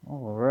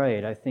All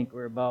right, I think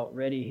we're about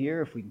ready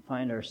here. If we can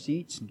find our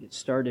seats and get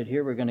started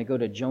here, we're going to go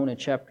to Jonah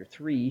chapter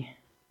 3.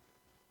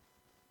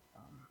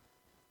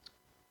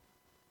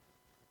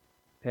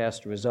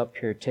 Pastor was up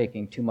here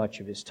taking too much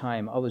of his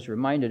time. I was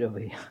reminded of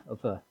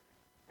a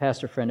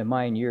pastor friend of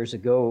mine years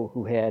ago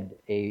who had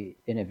an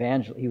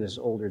evangelist. He was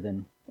older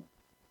than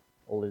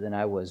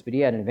I was, but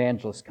he had an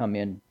evangelist come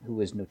in who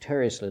was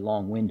notoriously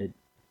long-winded.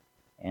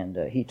 And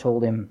he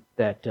told him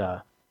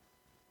that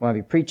when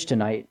we preach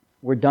tonight,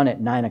 we're done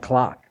at 9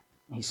 o'clock.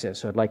 He says,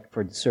 so I'd like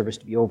for the service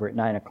to be over at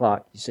 9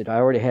 o'clock. He said, I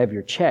already have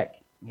your check.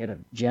 He had a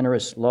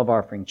generous love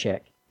offering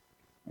check.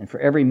 And for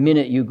every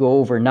minute you go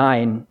over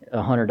 9,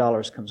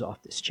 $100 comes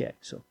off this check.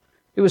 So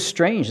it was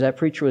strange. That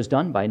preacher was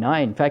done by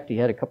 9. In fact, he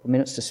had a couple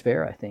minutes to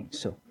spare, I think.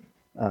 So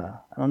I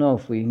don't know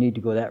if we need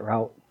to go that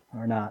route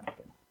or not.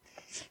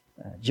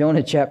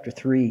 Jonah chapter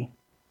 3.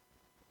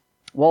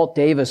 Walt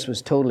Davis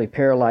was totally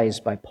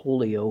paralyzed by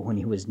polio when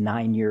he was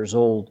 9 years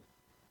old.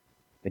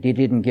 But he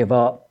didn't give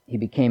up. He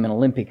became an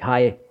Olympic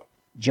high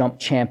jump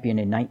champion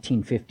in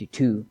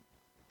 1952.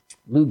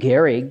 Lou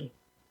Gehrig,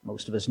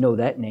 most of us know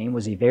that name,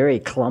 was a very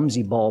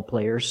clumsy ball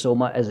player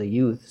as a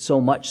youth,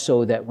 so much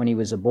so that when he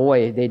was a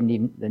boy, the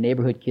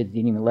neighborhood kids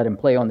didn't even let him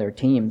play on their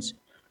teams.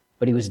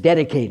 But he was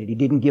dedicated. He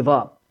didn't give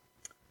up.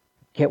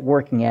 Kept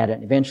working at it.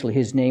 And eventually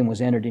his name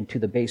was entered into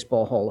the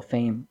Baseball Hall of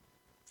Fame.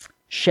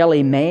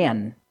 Shelley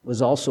Mann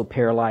was also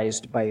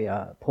paralyzed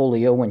by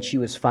polio when she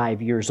was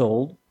 5 years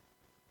old.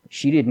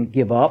 She didn't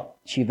give up.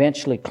 She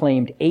eventually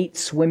claimed 8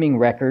 swimming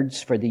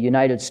records for the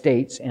United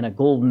States and a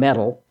gold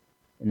medal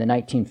in the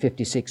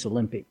 1956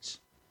 Olympics.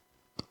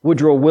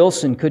 Woodrow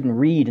Wilson couldn't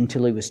read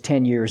until he was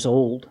 10 years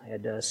old,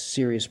 had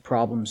serious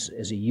problems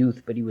as a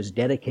youth, but he was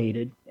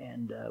dedicated,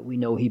 and we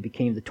know he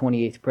became the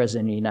 28th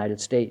President of the United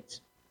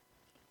States.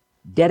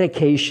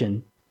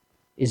 Dedication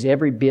is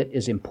every bit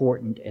as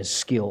important as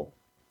skill.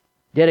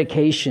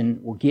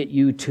 Dedication will get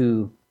you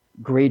to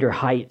greater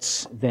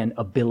heights than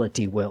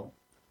ability will.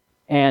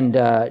 And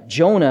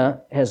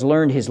Jonah has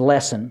learned his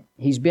lesson.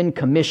 He's been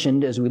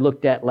commissioned, as we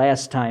looked at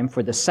last time,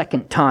 for the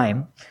second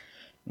time.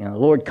 The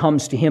Lord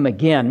comes to him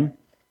again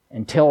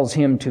and tells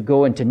him to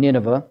go into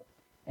Nineveh.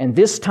 And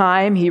this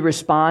time he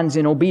responds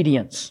in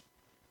obedience.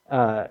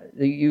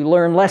 You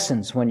learn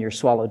lessons when you're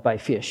swallowed by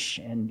fish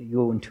and you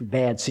go into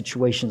bad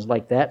situations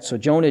like that. So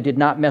Jonah did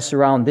not mess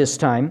around this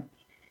time. It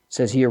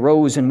says he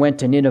arose and went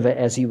to Nineveh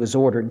as he was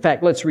ordered. In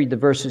fact, let's read the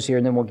verses here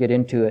and then we'll get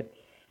into it.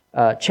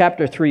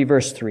 Chapter 3,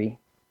 verse 3.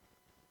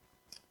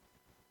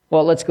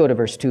 Well, let's go to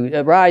verse 2.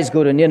 Arise,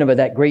 go to Nineveh,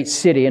 that great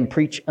city, and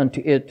preach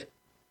unto it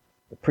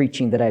the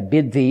preaching that I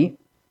bid thee.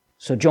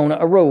 So Jonah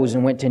arose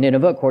and went to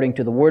Nineveh according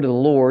to the word of the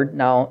Lord.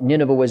 Now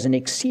Nineveh was an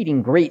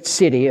exceeding great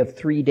city of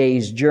 3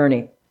 days'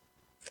 journey.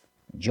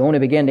 Jonah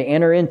began to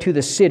enter into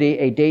the city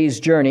a day's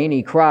journey, and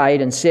he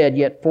cried and said,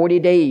 Yet 40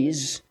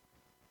 days,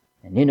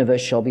 and Nineveh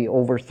shall be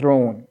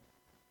overthrown.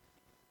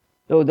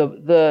 So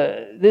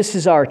this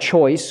is our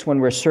choice when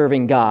we're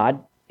serving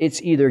God. It's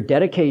either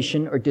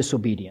dedication or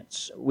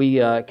disobedience. We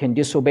can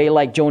disobey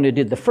like Jonah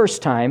did the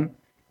first time,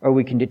 or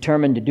we can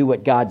determine to do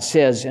what God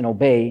says and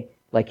obey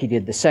like he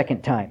did the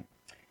second time.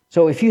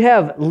 So if you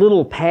have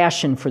little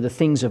passion for the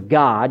things of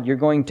God, you're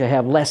going to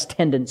have less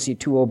tendency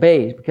to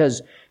obey,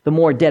 because the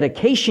more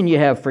dedication you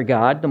have for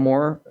God, the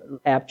more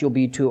apt you'll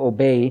be to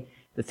obey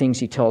the things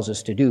he tells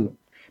us to do.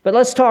 But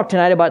let's talk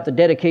tonight about the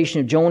dedication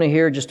of Jonah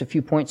here. Just a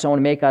few points I want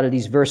to make out of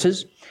these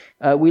verses.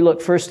 We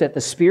look first at the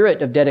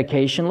spirit of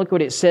dedication. Look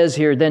what it says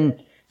here. Then,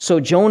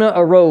 so Jonah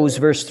arose,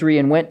 verse 3,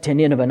 and went to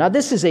Nineveh. Now,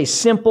 this is a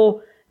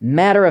simple,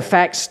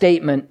 matter-of-fact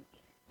statement,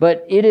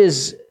 but it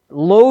is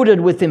loaded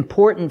with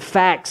important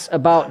facts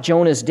about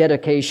Jonah's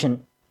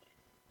dedication.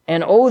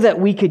 And oh, that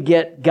we could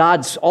get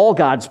all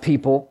God's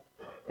people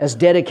as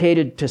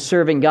dedicated to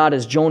serving God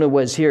as Jonah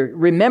was here.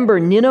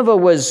 Remember, Nineveh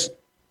was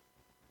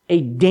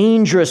a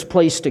dangerous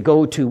place to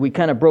go to. We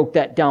kind of broke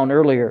that down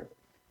earlier.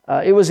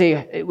 It was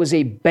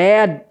a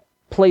bad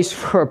place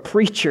for a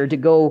preacher to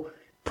go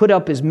put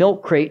up his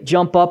milk crate,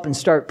 jump up and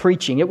start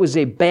preaching. It was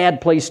a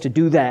bad place to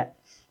do that.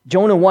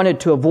 Jonah wanted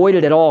to avoid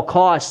it at all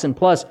costs. And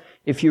plus,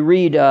 if you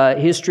read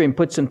history and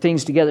put some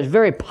things together, it's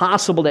very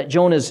possible that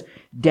Jonah's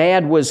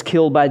dad was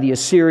killed by the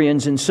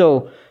Assyrians. And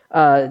so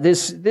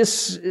there's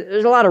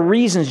a lot of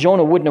reasons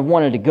Jonah wouldn't have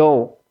wanted to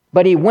go.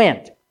 But he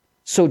went.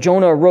 So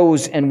Jonah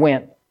arose and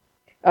went.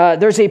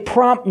 There's a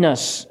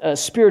promptness, a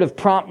spirit of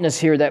promptness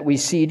here that we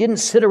see. He didn't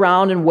sit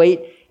around and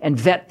wait and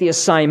vet the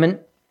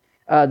assignment.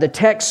 The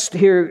text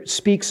here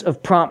speaks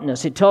of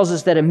promptness. It tells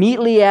us that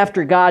immediately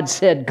after God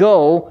said,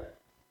 go,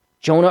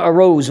 Jonah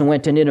arose and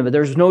went to Nineveh.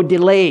 There's no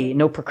delay,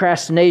 no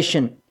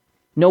procrastination,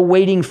 no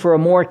waiting for a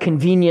more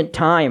convenient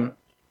time.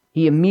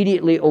 He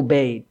immediately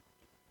obeyed.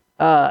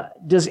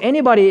 Does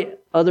anybody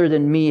other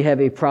than me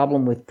have a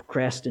problem with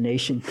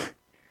procrastination?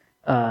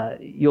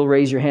 You'll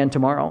raise your hand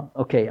tomorrow?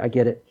 Okay, I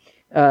get it.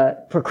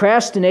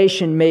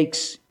 Procrastination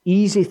makes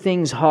easy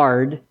things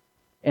hard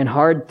and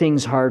hard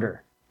things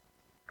harder.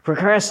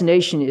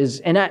 Procrastination is,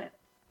 and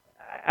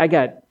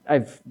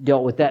I've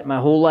dealt with that my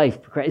whole life.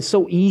 It's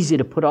so easy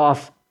to put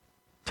off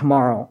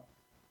tomorrow.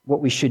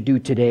 what we should do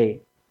today.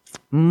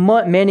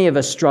 Many of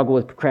us struggle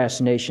with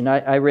procrastination.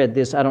 I read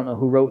this. I don't know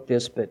who wrote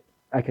this, but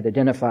I could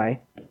identify.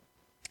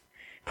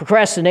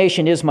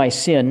 Procrastination is my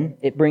sin.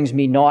 It brings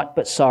me naught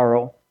but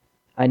sorrow.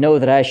 I know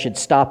that I should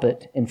stop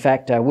it. In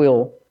fact, I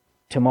will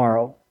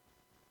tomorrow.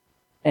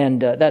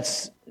 And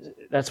that's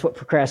what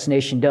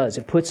procrastination does.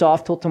 It puts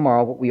off till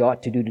tomorrow what we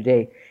ought to do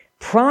today.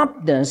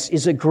 Promptness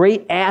is a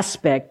great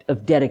aspect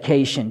of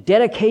dedication.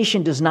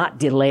 Dedication does not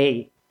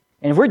delay.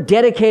 And if we're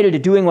dedicated to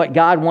doing what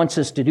God wants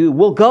us to do,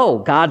 we'll go.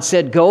 God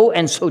said go,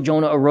 and so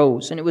Jonah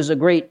arose. And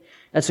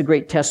that's a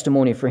great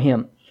testimony for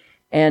him.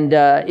 And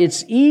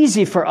it's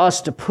easy for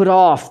us to put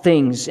off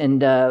things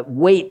and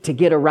wait to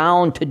get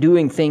around to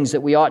doing things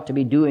that we ought to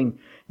be doing.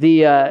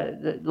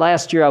 The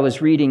last year I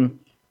was reading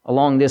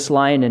along this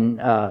line, and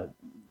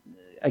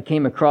I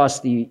came across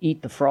the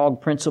eat the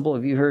frog principle.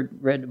 Have you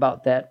read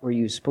about that, where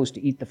you're supposed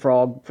to eat the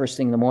frog first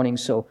thing in the morning?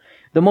 So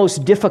the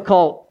most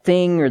difficult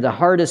thing or the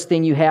hardest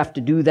thing you have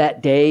to do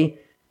that day,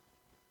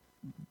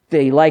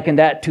 they liken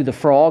that to the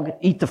frog.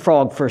 Eat the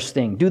frog first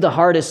thing. Do the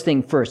hardest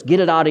thing first. Get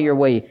it out of your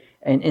way,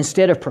 and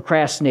instead of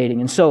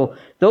procrastinating. And so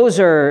those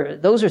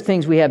are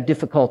things we have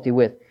difficulty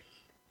with.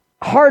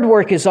 Hard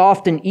work is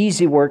often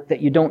easy work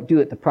that you don't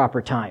do at the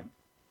proper time.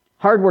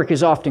 Hard work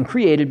is often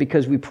created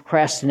because we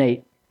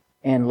procrastinate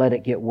and let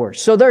it get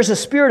worse. So there's a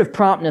spirit of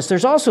promptness.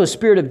 There's also a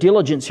spirit of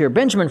diligence here.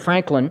 Benjamin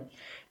Franklin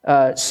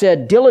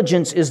said,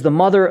 diligence is the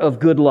mother of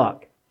good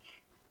luck.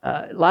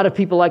 A lot of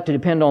people like to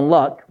depend on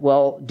luck.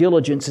 Well,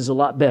 diligence is a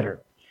lot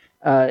better.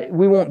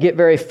 We won't get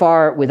very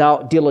far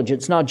without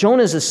diligence. Now,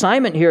 Jonah's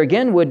assignment here,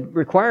 again, would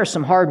require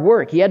some hard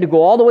work. He had to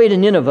go all the way to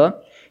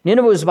Nineveh.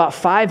 Nineveh was about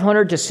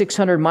 500 to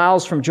 600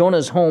 miles from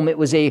Jonah's home. It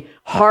was a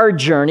hard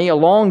journey, a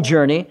long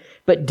journey,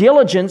 but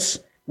diligence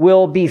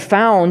will be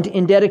found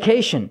in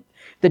dedication.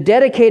 The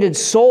dedicated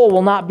soul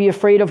will not be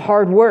afraid of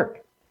hard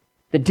work.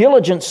 The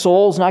diligent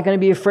soul is not going to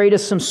be afraid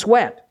of some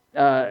sweat.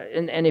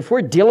 And if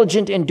we're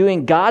diligent in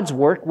doing God's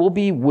work, we'll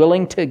be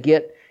willing to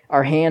get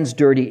our hands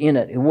dirty in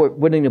it. We're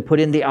willing to put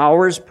in the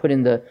hours, put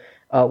in the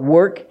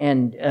work,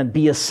 and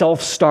be a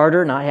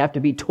self-starter, not have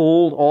to be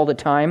told all the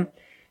time.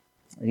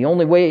 The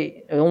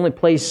only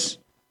place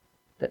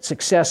that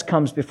success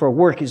comes before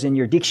work is in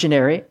your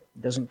dictionary.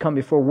 It doesn't come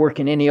before work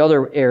in any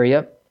other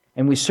area.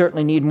 And we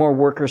certainly need more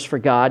workers for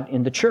God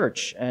in the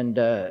church. And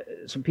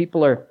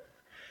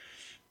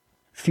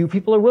few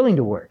people are willing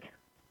to work.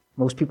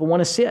 Most people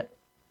want to sit.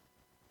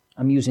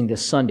 I'm using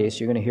this Sunday, so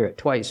you're going to hear it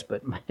twice,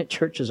 but my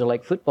churches are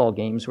like football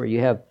games where you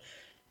have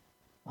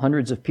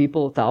hundreds of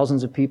people,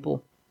 thousands of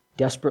people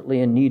desperately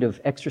in need of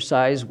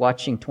exercise,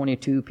 watching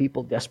 22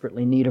 people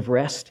desperately in need of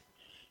rest.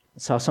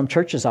 That's how some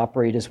churches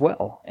operate as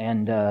well.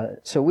 And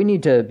so we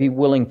need to be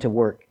willing to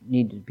work,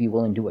 need to be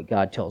willing to do what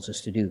God tells us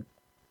to do.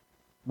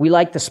 We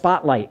like the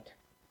spotlight.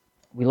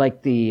 We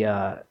like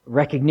the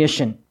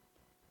recognition,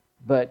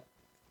 but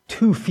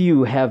too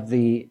few have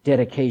the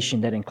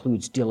dedication that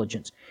includes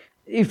diligence.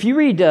 If you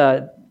read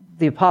the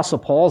Apostle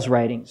Paul's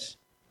writings,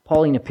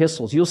 Pauline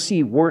epistles, you'll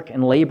see work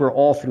and labor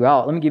all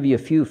throughout. Let me give you a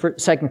few.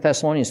 2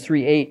 Thessalonians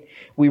 3:8,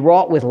 we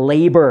wrought with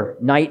labor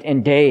night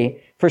and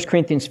day. 1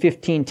 Corinthians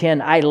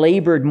 15:10, I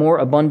labored more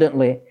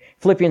abundantly.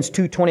 Philippians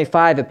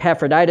 2:25,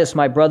 Epaphroditus,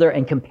 my brother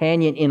and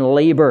companion in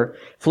labor.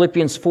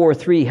 Philippians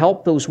 4:3,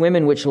 help those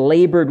women which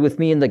labored with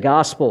me in the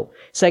gospel.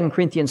 2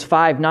 Corinthians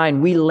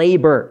 5:9, we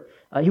labor.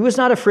 He was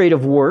not afraid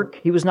of work.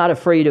 He was not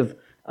afraid of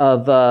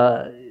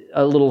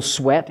a little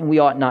sweat, and we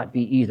ought not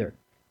be either.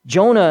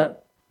 Jonah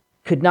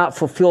could not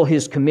fulfill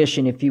his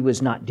commission if he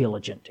was not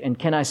diligent. And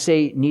can I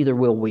say, neither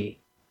will we.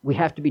 We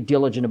have to be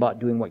diligent about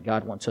doing what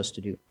God wants us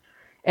to do.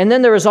 And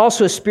then there is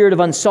also a spirit of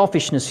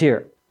unselfishness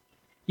here.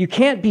 You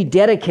can't be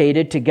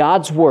dedicated to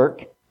God's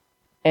work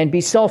and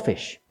be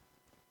selfish.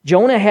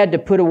 Jonah had to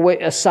put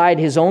aside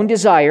his own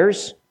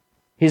desires,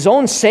 his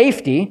own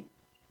safety,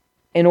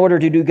 in order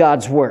to do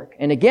God's work.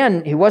 And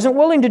again, he wasn't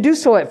willing to do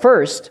so at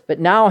first, but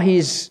now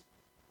he's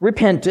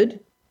repented.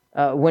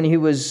 When he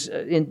was,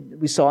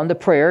 we saw in the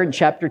prayer in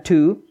chapter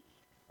 2,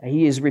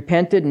 he is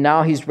repented, and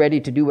now he's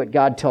ready to do what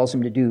God tells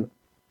him to do.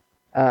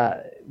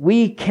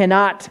 We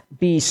cannot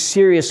be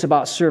serious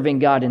about serving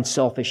God and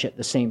selfish at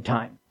the same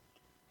time.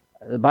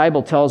 The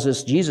Bible tells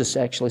us, Jesus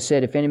actually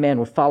said, if any man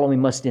would follow me,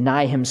 must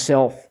deny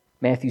himself,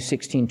 Matthew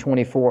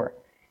 16:24.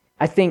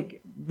 I think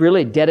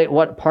really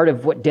what part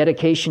of what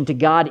dedication to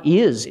God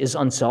is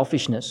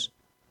unselfishness.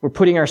 We're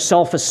putting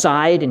ourselves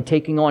aside and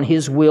taking on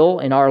His will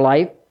in our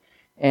life.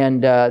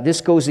 And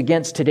this goes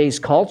against today's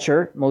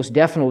culture, most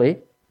definitely.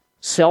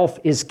 Self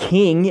is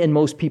king in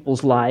most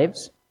people's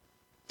lives.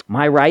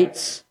 My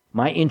rights,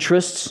 my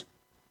interests,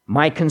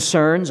 my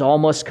concerns all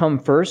must come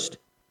first.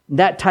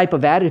 That type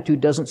of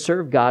attitude doesn't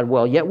serve God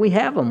well, yet we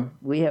have them.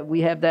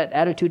 We have that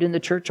attitude in the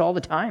church all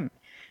the time,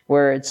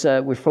 where it's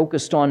we're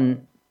focused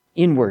on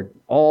inward,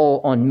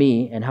 all on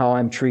me and how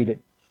I'm treated.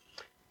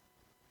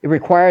 It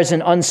requires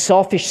an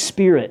unselfish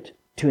spirit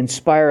to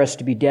inspire us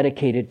to be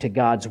dedicated to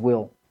God's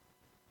will.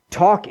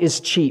 Talk is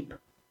cheap.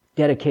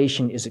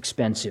 Dedication is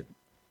expensive.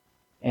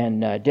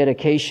 And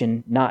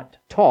dedication, not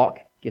talk,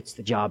 gets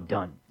the job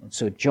done. And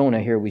so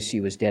Jonah here we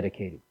see was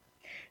dedicated.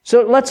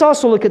 So let's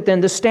also look at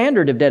then the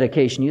standard of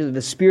dedication. Either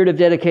the spirit of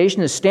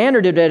dedication, the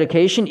standard of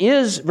dedication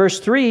is, verse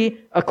 3,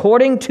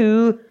 according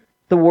to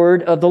the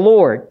word of the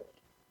Lord.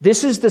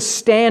 This is the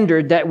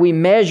standard that we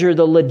measure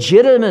the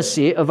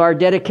legitimacy of our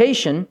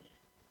dedication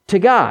to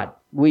God.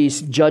 We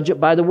judge it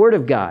by the word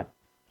of God.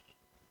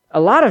 A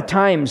lot of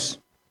times,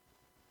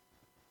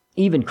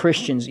 even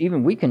Christians,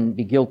 even we can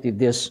be guilty of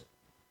this,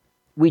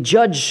 we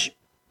judge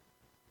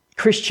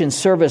Christian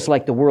service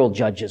like the world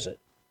judges it.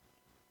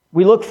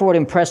 We look for what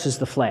impresses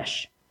the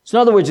flesh. So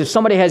in other words, if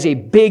somebody has a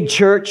big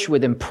church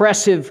with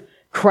impressive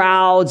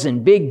crowds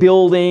and big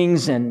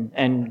buildings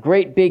and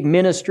great big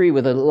ministry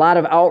with a lot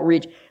of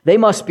outreach, they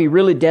must be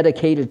really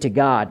dedicated to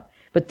God.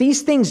 But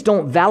these things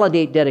don't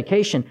validate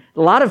dedication.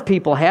 A lot of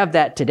people have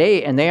that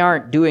today, and they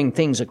aren't doing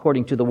things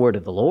according to the word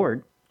of the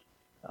Lord.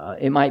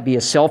 It might be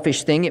a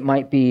selfish thing. It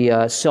might be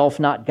self,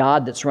 not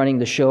God, that's running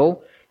the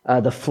show.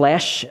 The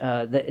flesh,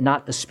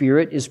 not the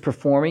spirit, is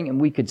performing,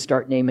 and we could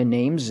start naming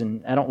names,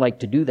 and I don't like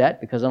to do that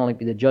because I don't like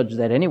to be the judge of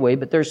that anyway,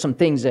 but there's some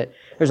things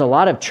there's a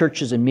lot of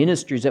churches and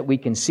ministries that we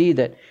can see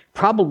that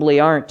probably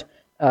aren't,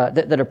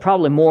 that are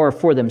probably more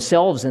for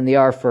themselves than they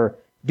are for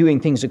doing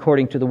things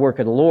according to the work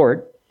of the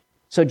Lord.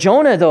 So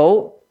Jonah,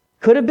 though,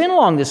 could have been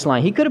along this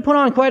line. He could have put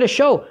on quite a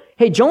show.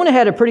 Hey, Jonah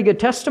had a pretty good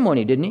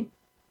testimony, didn't he?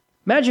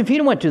 Imagine if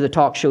he'd went to the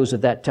talk shows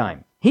of that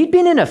time. He'd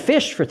been in a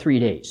fish for 3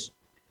 days.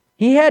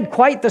 He had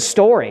quite the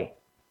story,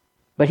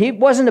 but it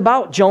wasn't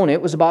about Jonah,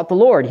 it was about the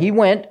Lord. He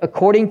went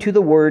according to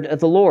the word of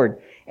the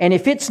Lord. And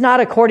if it's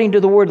not according to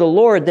the word of the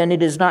Lord, then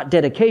it is not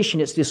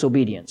dedication, it's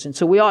disobedience. And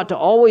so we ought to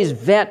always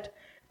vet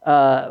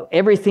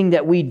everything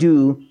that we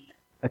do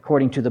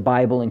according to the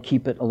Bible and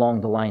keep it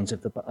along the lines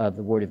of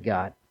the word of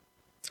God.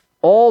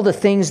 All the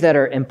things that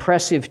are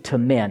impressive to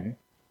men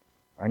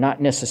are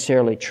not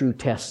necessarily true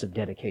tests of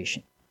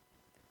dedication.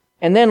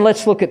 And then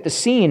let's look at the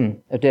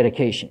scene of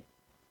dedication.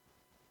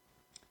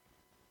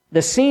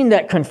 The scene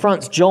that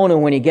confronts Jonah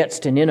when he gets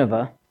to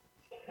Nineveh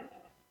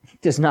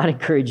does not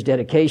encourage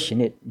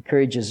dedication. It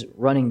encourages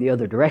running the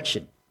other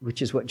direction,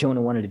 which is what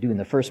Jonah wanted to do in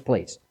the first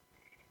place.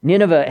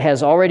 Nineveh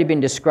has already been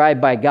described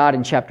by God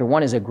in chapter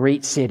 1 as a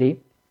great city.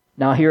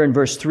 Now here in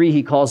verse 3,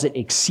 he calls it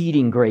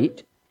exceeding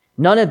great.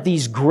 None of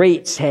these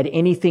greats had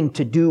anything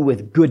to do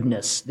with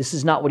goodness. This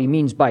is not what he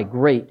means by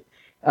great.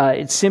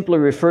 It simply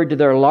referred to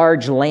their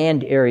large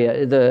land area.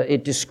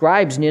 It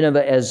describes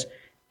Nineveh as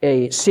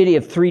a city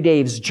of 3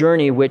 days'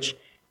 journey, which,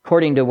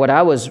 according to what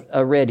I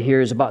read here,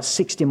 is about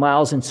 60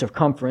 miles in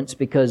circumference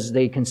because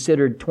they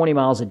considered 20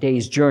 miles a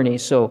day's journey.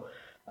 So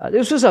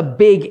this was a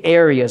big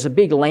area, it's a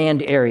big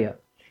land area.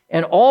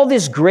 And all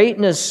this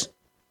greatness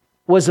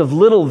was of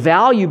little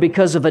value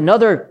because of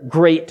another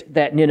great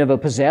that Nineveh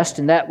possessed,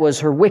 and that was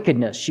her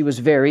wickedness. She was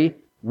very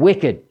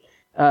wicked.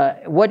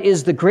 What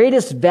is the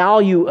greatest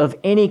value of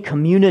any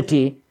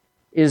community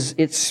is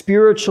its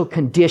spiritual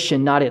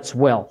condition, not its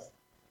wealth.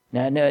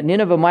 Now,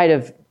 Nineveh might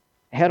have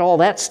had all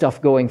that stuff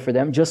going for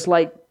them, just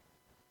like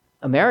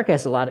America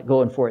has a lot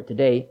going for it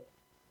today.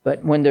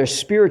 But when there's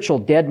spiritual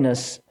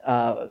deadness,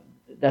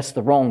 that's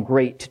the wrong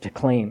great to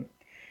claim.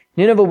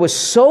 Nineveh was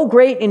so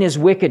great in his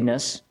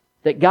wickedness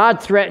that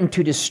God threatened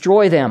to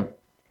destroy them.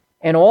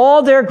 And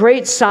all their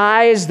great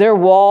size, their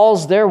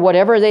walls, their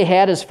whatever they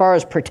had as far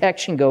as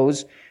protection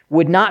goes,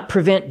 would not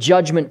prevent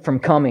judgment from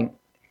coming.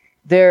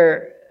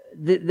 But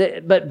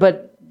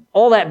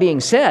all that being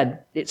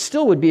said, it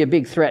still would be a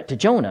big threat to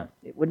Jonah.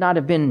 It would not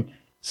have been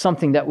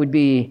something that would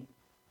be...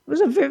 It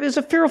was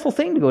a fearful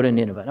thing to go to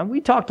Nineveh. Now, we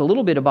talked a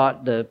little bit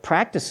about the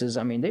practices.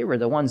 I mean, they were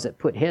the ones that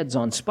put heads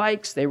on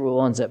spikes. They were the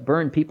ones that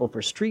burned people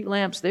for street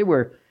lamps. They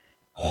were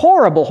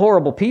horrible,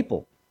 horrible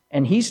people.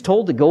 And he's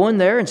told to go in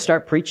there and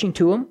start preaching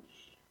to them.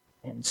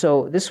 And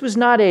so this was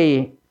not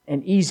an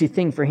easy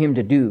thing for him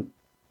to do.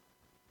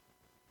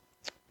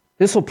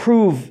 This will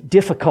prove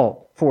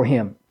difficult for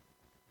him.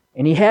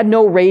 And he had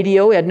no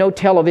radio, he had no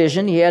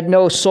television, he had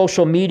no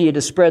social media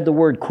to spread the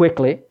word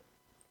quickly.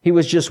 He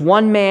was just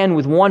one man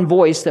with one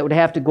voice that would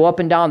have to go up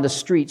and down the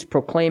streets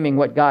proclaiming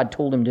what God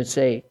told him to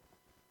say.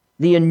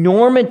 The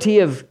enormity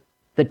of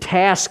the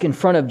task in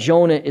front of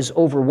Jonah is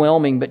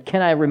overwhelming, but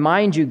can I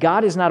remind you,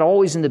 God is not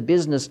always in the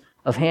business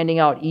of handing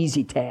out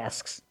easy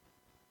tasks.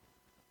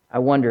 I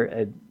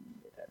wonder,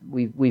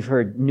 we've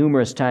heard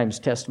numerous times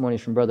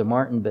testimonies from Brother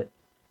Martin, but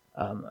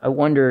I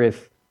wonder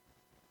if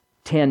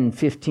 10,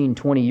 15,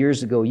 20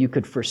 years ago, you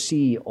could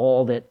foresee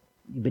all that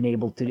you've been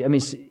able to do. I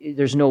mean,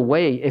 there's no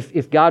way.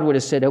 If God would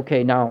have said,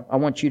 okay, now I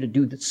want you to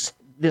do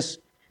this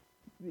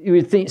it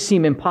would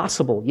seem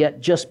impossible, yet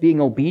just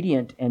being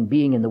obedient and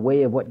being in the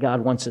way of what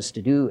God wants us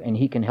to do, and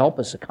He can help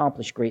us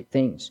accomplish great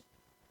things.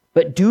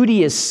 But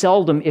duty is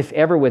seldom, if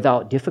ever,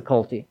 without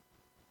difficulty.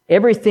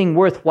 Everything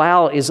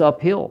worthwhile is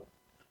uphill.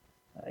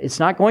 It's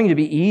not going to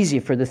be easy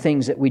for the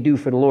things that we do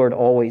for the Lord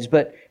always,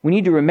 but we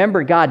need to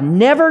remember God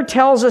never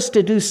tells us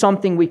to do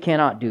something we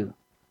cannot do.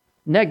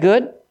 Isn't that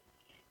good?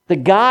 The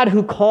God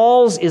who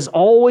calls is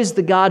always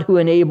the God who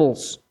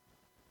enables.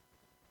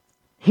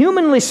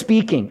 Humanly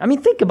speaking, I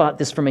mean, think about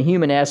this from a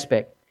human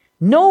aspect.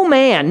 No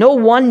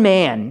one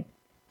man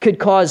could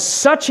cause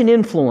such an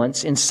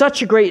influence in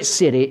such a great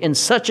city in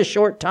such a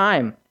short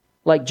time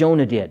like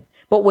Jonah did.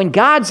 But when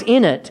God's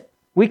in it,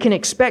 we can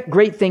expect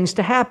great things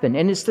to happen.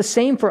 And it's the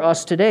same for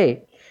us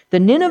today. The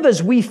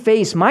Ninevehs we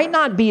face might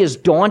not be as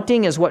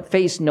daunting as what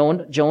faced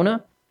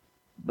Jonah,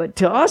 but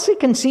to us it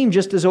can seem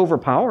just as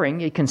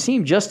overpowering. It can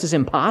seem just as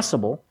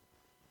impossible.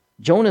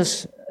 Jonah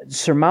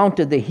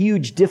surmounted the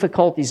huge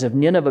difficulties of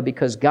Nineveh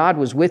because God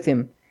was with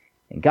him,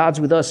 and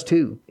God's with us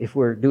too if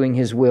we're doing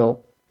His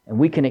will, and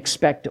we can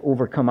expect to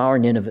overcome our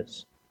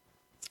Ninevehs.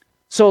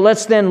 So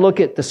let's then look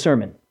at the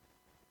sermon.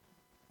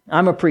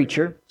 I'm a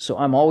preacher, so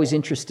I'm always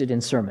interested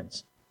in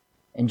sermons.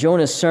 And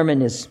Jonah's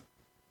sermon is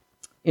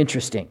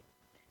interesting.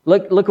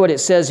 Look what it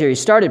says here. He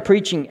started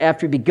preaching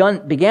after he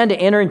began to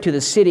enter into the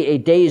city a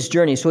day's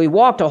journey. So he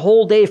walked a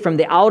whole day from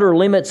the outer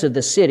limits of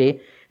the city.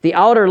 The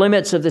outer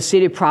limits of the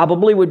city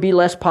probably would be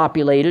less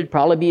populated,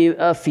 probably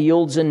be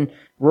fields and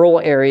rural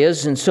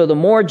areas. And so the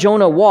more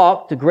Jonah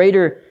walked, the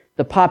greater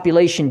the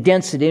population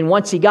density. And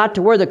once he got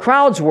to where the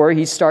crowds were,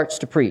 he starts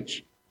to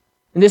preach.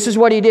 And this is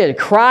what he did. He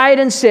cried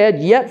and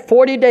said, "Yet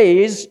 40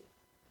 days,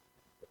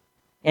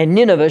 and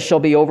Nineveh shall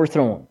be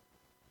overthrown."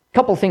 A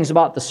couple things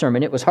about the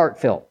sermon. It was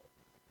heartfelt.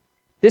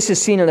 This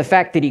is seen in the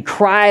fact that he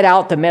cried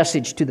out the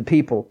message to the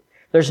people.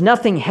 There's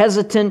nothing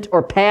hesitant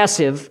or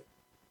passive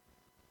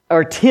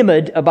or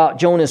timid about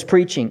Jonah's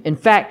preaching. In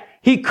fact,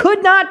 he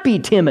could not be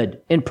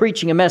timid in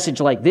preaching a message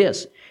like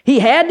this. He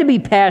had to be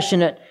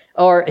passionate,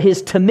 or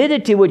his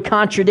timidity would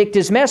contradict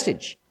his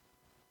message.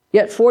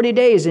 Yet 40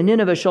 days and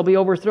Nineveh shall be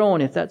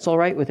overthrown, if that's all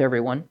right with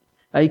everyone.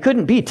 He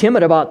couldn't be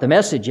timid about the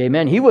message,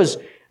 amen. He was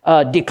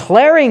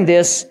declaring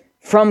this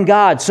from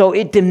God, so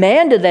it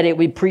demanded that it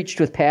be preached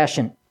with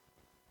passion.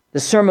 The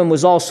sermon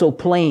was also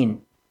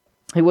plain.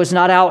 He was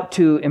not out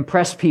to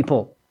impress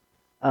people.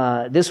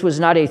 This was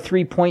not a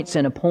 3 points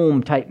and a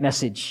poem type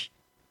message.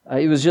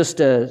 It was just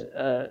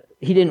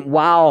he didn't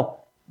wow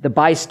the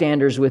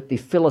bystanders with the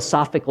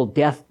philosophical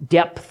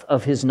depth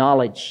of his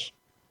knowledge.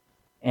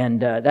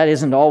 And that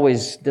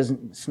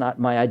it's not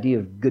my idea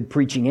of good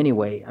preaching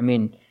anyway. I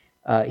mean,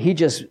 he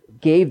just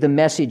gave the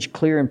message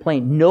clear and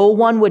plain. No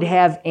one would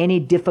have any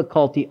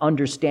difficulty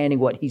understanding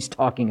what he's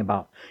talking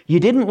about. You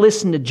didn't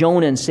listen to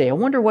Jonah and say, "I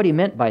wonder what he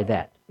meant by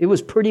that." It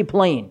was pretty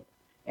plain.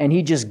 And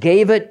he just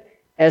gave it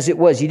as it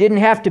was. You didn't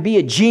have to be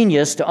a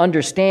genius to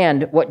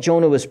understand what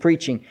Jonah was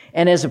preaching.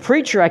 And as a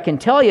preacher, I can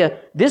tell you,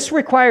 this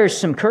requires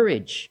some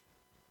courage.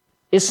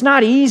 It's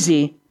not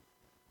easy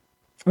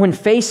when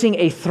facing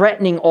a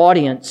threatening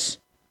audience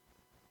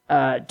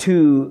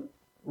to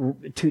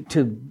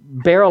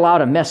barrel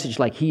out a message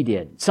like he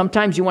did.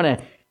 Sometimes you want to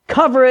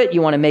cover it,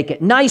 you want to make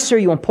it nicer,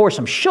 you want to pour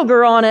some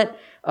sugar on it,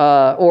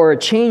 or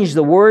change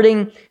the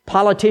wording.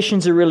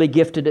 Politicians are really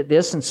gifted at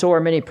this, and so are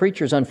many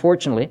preachers,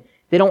 unfortunately.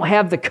 They don't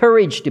have the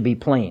courage to be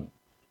plain.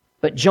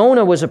 But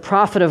Jonah was a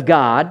prophet of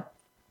God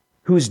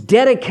whose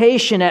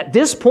dedication at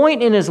this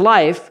point in his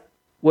life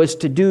was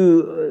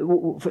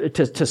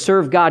to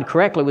serve God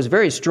correctly. It was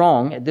very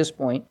strong at this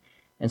point,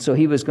 and so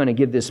he was going to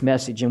give this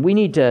message. And we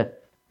need to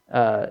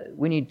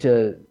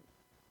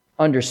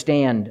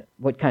understand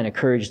what kind of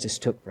courage this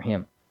took for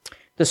him.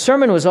 The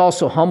sermon was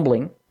also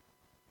humbling.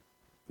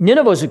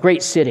 Nineveh was a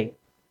great city.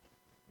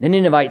 The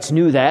Ninevites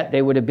knew that.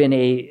 They would have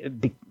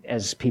been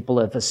as people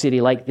of a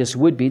city like this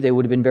would be, they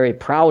would have been very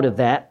proud of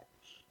that.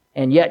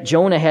 And yet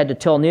Jonah had to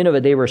tell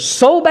Nineveh they were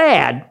so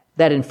bad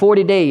that in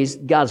 40 days,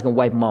 God's going to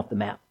wipe them off the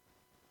map.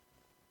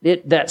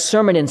 That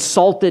sermon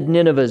insulted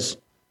Nineveh's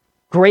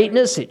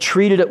greatness. It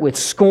treated it with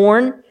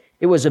scorn.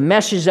 It was a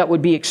message that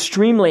would be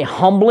extremely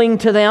humbling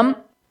to them.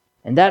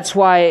 And that's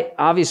why,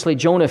 obviously,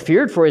 Jonah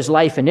feared for his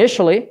life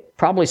initially.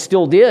 Probably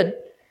still did.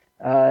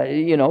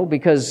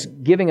 Because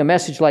giving a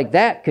message like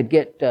that could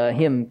get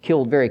him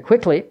killed very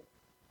quickly.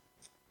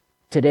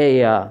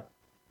 Today,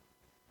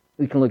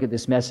 we can look at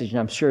this message, and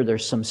I'm sure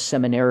there's some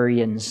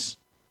seminarians.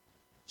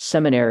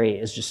 Seminary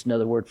is just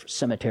another word for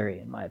cemetery,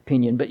 in my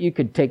opinion. But you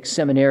could take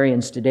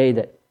seminarians today,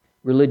 that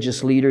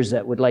religious leaders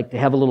that would like to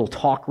have a little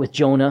talk with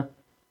Jonah.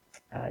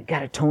 Got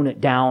to tone it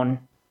down.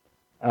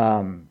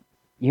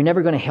 You're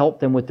never going to help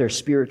them with their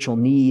spiritual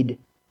need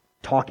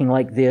talking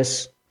like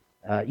this.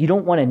 You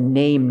don't want to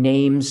name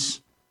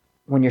names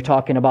when you're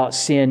talking about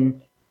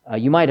sin.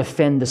 You might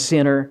offend the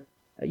sinner.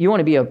 You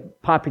want to be a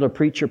popular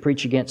preacher,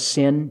 preach against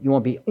sin. You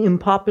want to be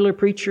unpopular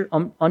preacher,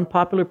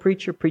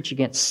 preach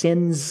against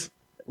sins.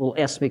 A little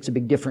S makes a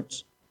big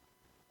difference.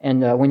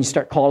 And when you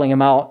start calling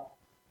them out.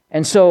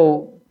 And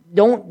so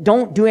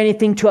don't do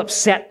anything to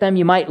upset them.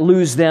 You might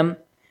lose them.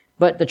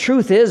 But the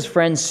truth is,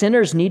 friends,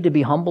 sinners need to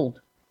be humbled.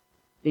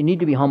 They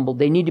need to be humbled.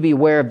 They need to be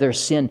aware of their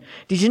sin.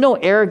 Did you know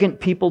arrogant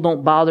people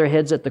don't bow their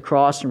heads at the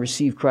cross and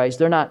receive Christ?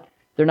 They're not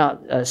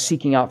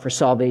seeking out for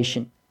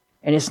salvation.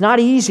 And it's not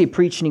easy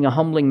preaching a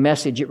humbling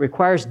message. It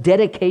requires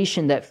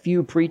dedication that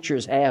few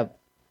preachers have.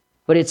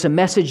 But it's a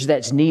message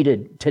that's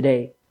needed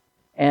today.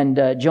 And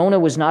Jonah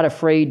was not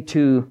afraid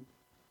to...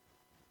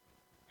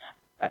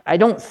 I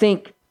don't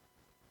think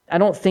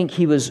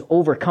he was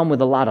overcome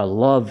with a lot of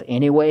love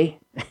anyway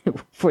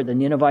for the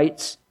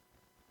Ninevites.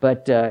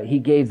 But he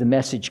gave the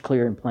message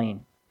clear and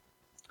plain.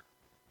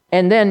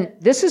 And then,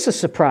 this is a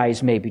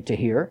surprise maybe to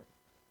hear,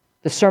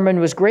 the sermon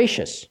was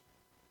gracious.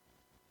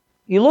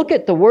 You look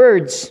at the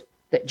words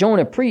that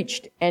Jonah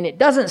preached, and it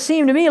doesn't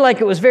seem to me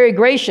like it was very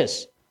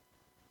gracious.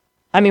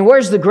 I mean,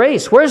 where's the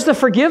grace? Where's the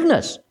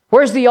forgiveness?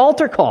 Where's the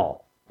altar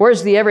call?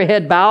 Where's the every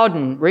head bowed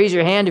and raise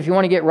your hand if you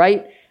want to get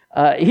right?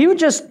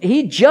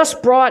 He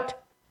just brought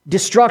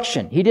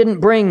destruction. He didn't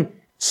bring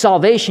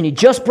salvation. He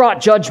just brought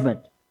judgment.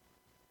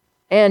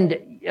 And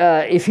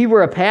if he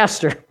were a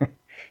pastor,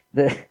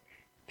 the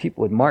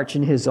people would march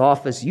in his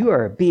office. You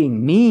are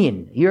being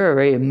mean. You're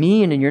very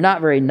mean and you're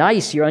not very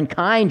nice. You're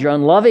unkind. You're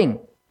unloving.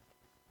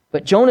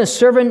 But Jonah's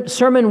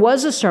sermon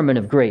was a sermon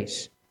of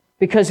grace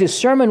because his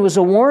sermon was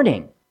a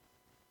warning.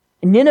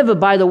 Nineveh,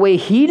 by the way,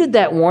 heeded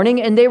that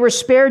warning and they were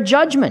spared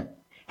judgment.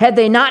 Had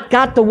they not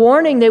got the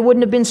warning, they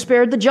wouldn't have been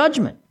spared the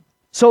judgment.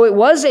 So it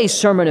was a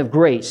sermon of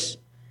grace.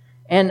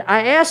 And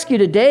I ask you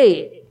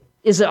today,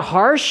 is it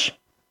harsh,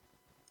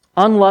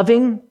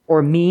 unloving,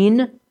 or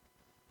mean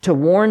to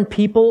warn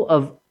people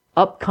of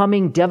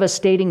upcoming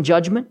devastating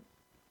judgment?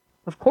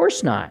 Of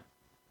course not.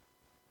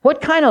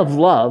 What kind of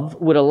love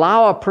would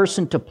allow a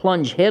person to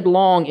plunge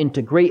headlong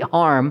into great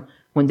harm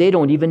when they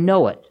don't even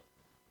know it?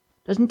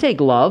 Doesn't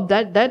take love.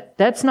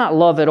 That's not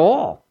love at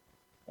all.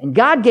 And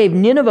God gave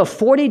Nineveh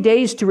 40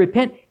 days to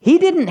repent. He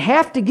didn't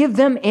have to give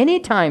them any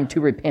time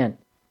to repent.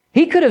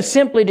 He could have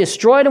simply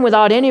destroyed them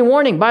without any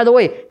warning. By the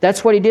way,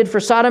 that's what he did for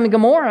Sodom and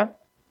Gomorrah.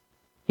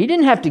 He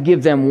didn't have to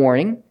give them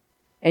warning,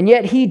 and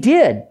yet he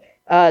did.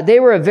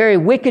 They were a very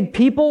wicked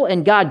people,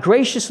 and God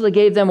graciously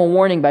gave them a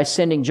warning by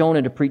sending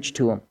Jonah to preach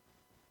to them.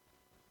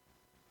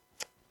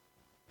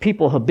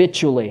 People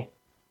habitually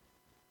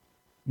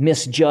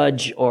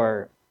misjudge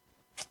or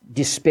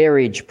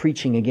disparage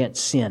preaching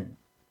against sin.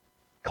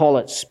 Call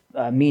it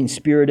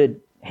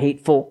mean-spirited,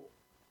 hateful.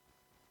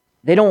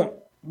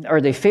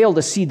 They fail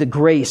to see the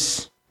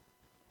grace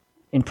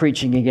in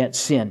preaching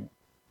against sin.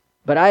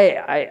 But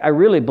I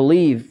really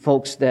believe,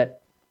 folks,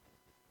 that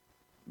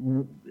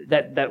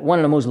one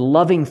of the most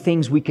loving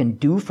things we can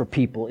do for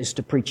people is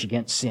to preach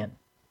against sin.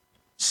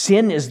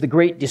 Sin is the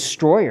great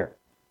destroyer.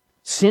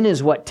 Sin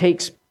is what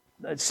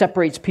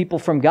separates people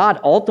from God.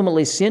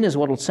 Ultimately, sin is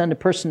what will send a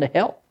person to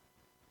hell.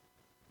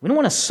 We don't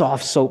want to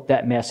soft soap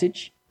that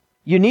message.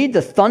 You need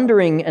the thunder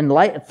and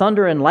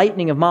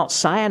lightning of Mount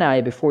Sinai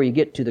before you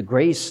get to the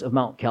grace of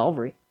Mount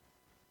Calvary.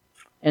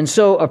 And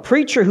so a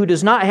preacher who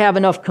does not have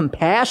enough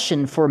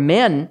compassion for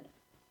men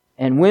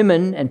and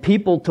women and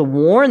people to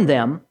warn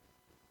them,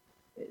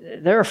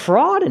 they're a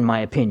fraud, in my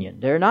opinion.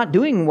 They're not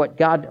doing what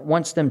God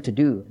wants them to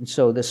do. And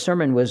so the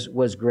sermon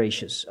was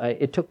gracious.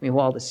 It took me a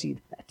while to see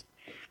that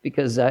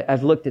because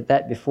I've looked at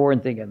that before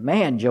and thinking,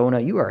 man, Jonah,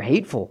 you are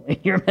hateful in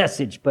your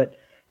message. But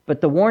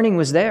the warning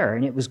was there,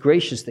 and it was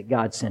gracious that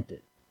God sent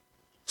it.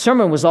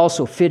 Sermon was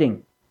also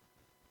fitting.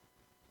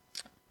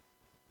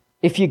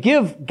 If you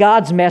give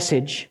God's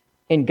message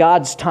in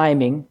God's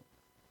timing,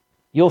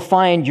 you'll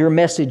find your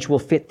message will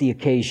fit the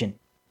occasion.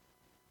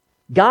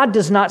 God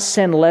does not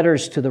send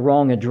letters to the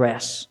wrong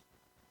address.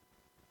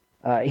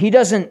 He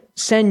doesn't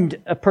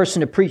send a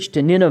person to preach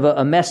to Nineveh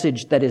a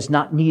message that is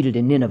not needed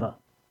in Nineveh.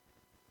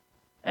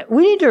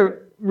 We need to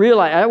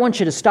realize, I want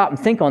you to stop and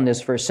think on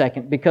this for a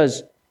second,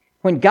 because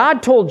when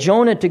God told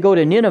Jonah to go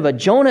to Nineveh,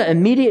 Jonah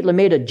immediately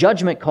made a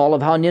judgment call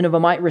of how Nineveh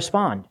might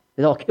respond.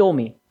 They'll kill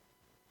me.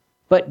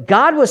 But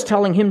God was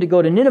telling him to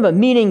go to Nineveh,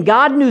 meaning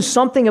God knew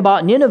something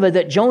about Nineveh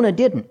that Jonah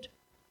didn't.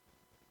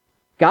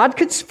 God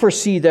could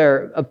foresee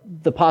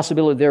the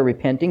possibility of their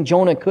repenting.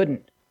 Jonah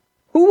couldn't.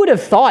 Who would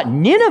have thought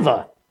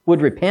Nineveh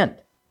would repent?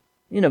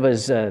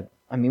 Nineveh's,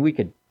 we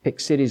could pick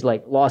cities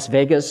like Las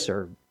Vegas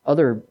or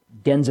other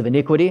dens of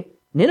iniquity.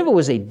 Nineveh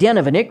was a den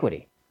of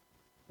iniquity.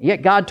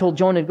 Yet God told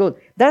Jonah to go.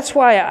 That's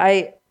why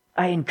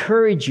I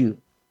encourage you.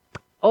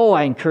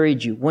 I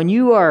encourage you. When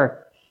you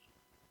are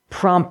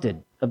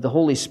prompted of the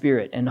Holy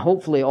Spirit, and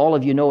hopefully all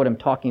of you know what I'm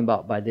talking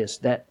about by this,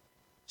 that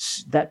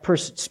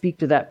person, speak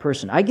to that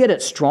person. I get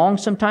it strong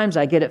sometimes,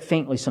 I get it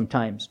faintly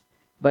sometimes.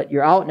 But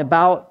you're out and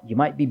about, you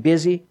might be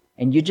busy,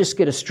 and you just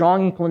get a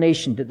strong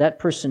inclination to that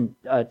person,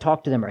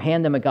 talk to them or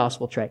hand them a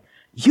gospel tract.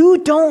 You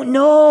don't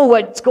know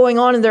what's going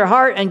on in their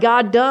heart, and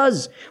God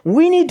does.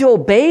 We need to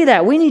obey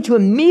that. We need to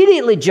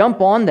immediately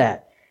jump on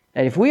that.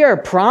 And if we are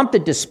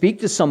prompted to speak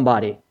to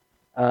somebody,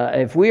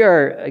 if we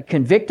are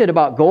convicted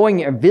about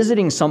going or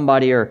visiting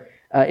somebody, or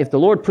if the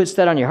Lord puts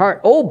that on your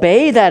heart,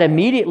 obey that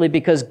immediately,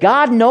 because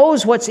God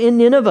knows what's in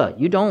Nineveh.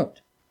 You don't.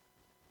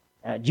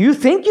 Do you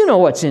think you know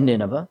what's in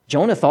Nineveh?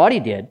 Jonah thought he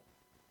did,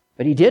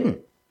 but he didn't.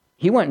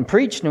 He went and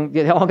preached, and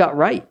they all got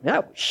right.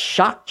 That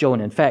shocked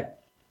Jonah. In fact,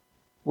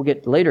 we'll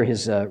get later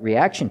his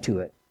reaction to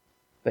it.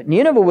 But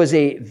Nineveh was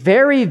a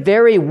very,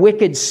 very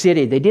wicked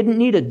city. They didn't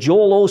need a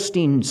Joel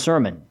Osteen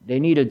sermon. They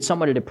needed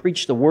somebody to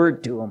preach the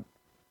word to them.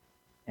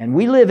 And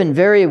we live in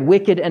very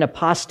wicked and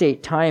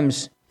apostate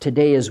times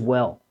today as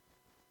well.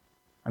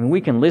 I mean,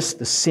 we can list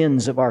the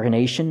sins of our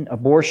nation: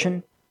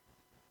 abortion,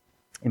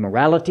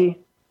 immorality,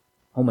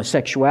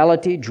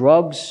 homosexuality,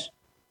 drugs,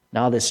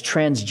 now this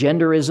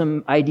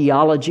transgenderism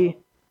ideology,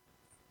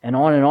 and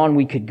on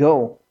we could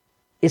go.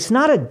 It's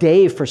not a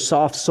day for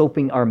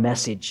soft-soaping our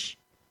message.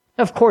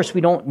 Of course,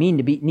 we don't need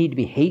to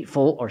be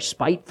hateful or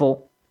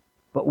spiteful,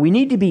 but we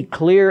need to be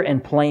clear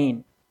and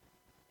plain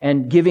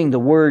and giving the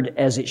word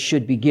as it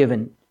should be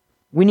given.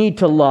 We need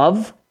to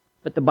love,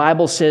 but the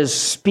Bible says,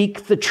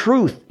 speak the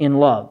truth in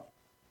love.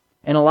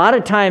 And a lot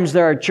of times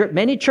there are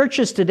many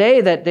churches today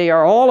that they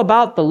are all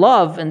about the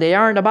love and they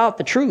aren't about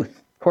the truth.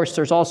 Of course,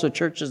 there's also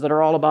churches that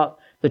are all about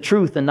the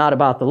truth and not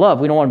about the love.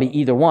 We don't want to be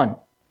either one.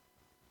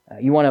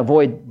 You want to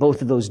avoid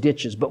both of those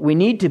ditches. But we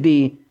need to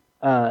be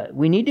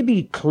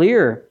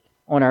clear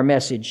on our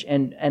message.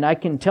 And I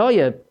can tell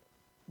you,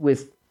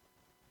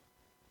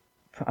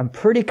 I'm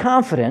pretty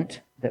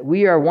confident that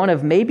we are one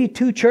of maybe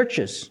 2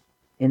 churches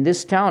in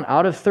this town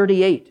out of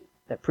 38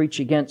 that preach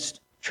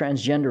against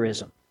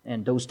transgenderism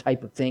and those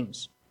type of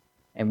things.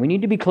 And we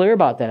need to be clear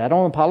about that. I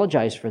don't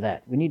apologize for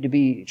that. We need to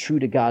be true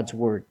to God's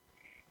word.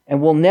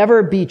 And we'll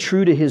never be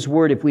true to His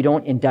word if we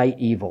don't indict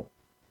evil.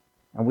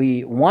 And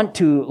we want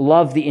to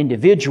love the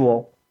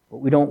individual, but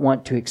we don't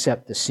want to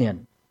accept the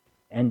sin.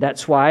 And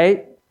that's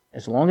why,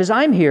 as long as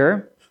I'm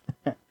here,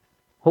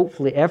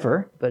 hopefully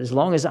ever, but as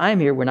long as I'm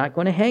here, we're not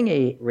going to hang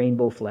a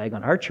rainbow flag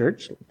on our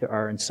church, like there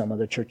are in some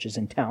other churches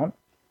in town.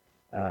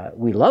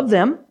 We love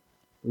them.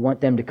 We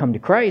want them to come to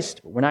Christ,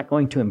 but we're not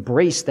going to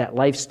embrace that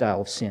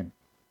lifestyle of sin.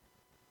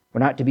 We're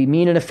not to be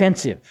mean and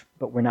offensive,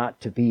 but we're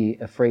not to be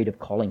afraid of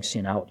calling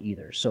sin out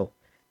either. So,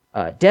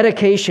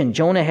 dedication,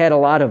 Jonah had a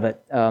lot of it.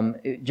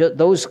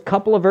 Those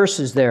couple of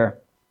verses there,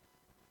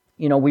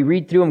 we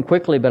read through them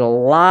quickly, but a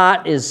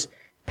lot is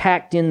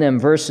packed in them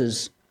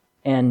verses,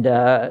 and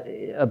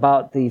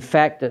about the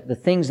fact that the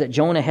things that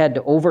Jonah had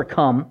to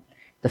overcome,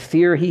 the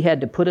fear he had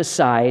to put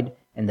aside,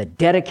 and the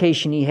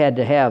dedication he had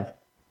to have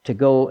to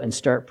go and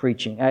start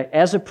preaching.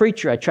 As a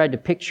preacher, I tried to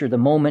picture the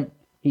moment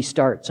he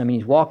starts. I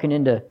mean, he's walking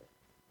into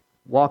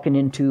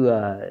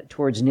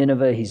towards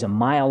Nineveh. He's a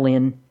mile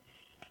in,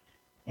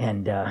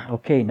 and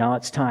okay, now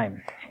it's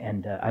time.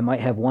 And I might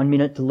have 1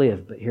 minute to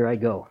live, but here I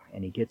go.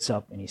 And he gets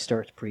up and he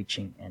starts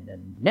preaching. And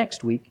then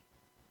next week,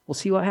 we'll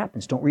see what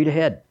happens. Don't read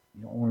ahead.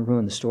 You don't want to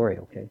ruin the story,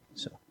 okay?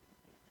 So,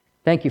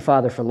 thank you,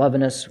 Father, for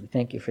loving us. We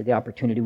thank you for the opportunity.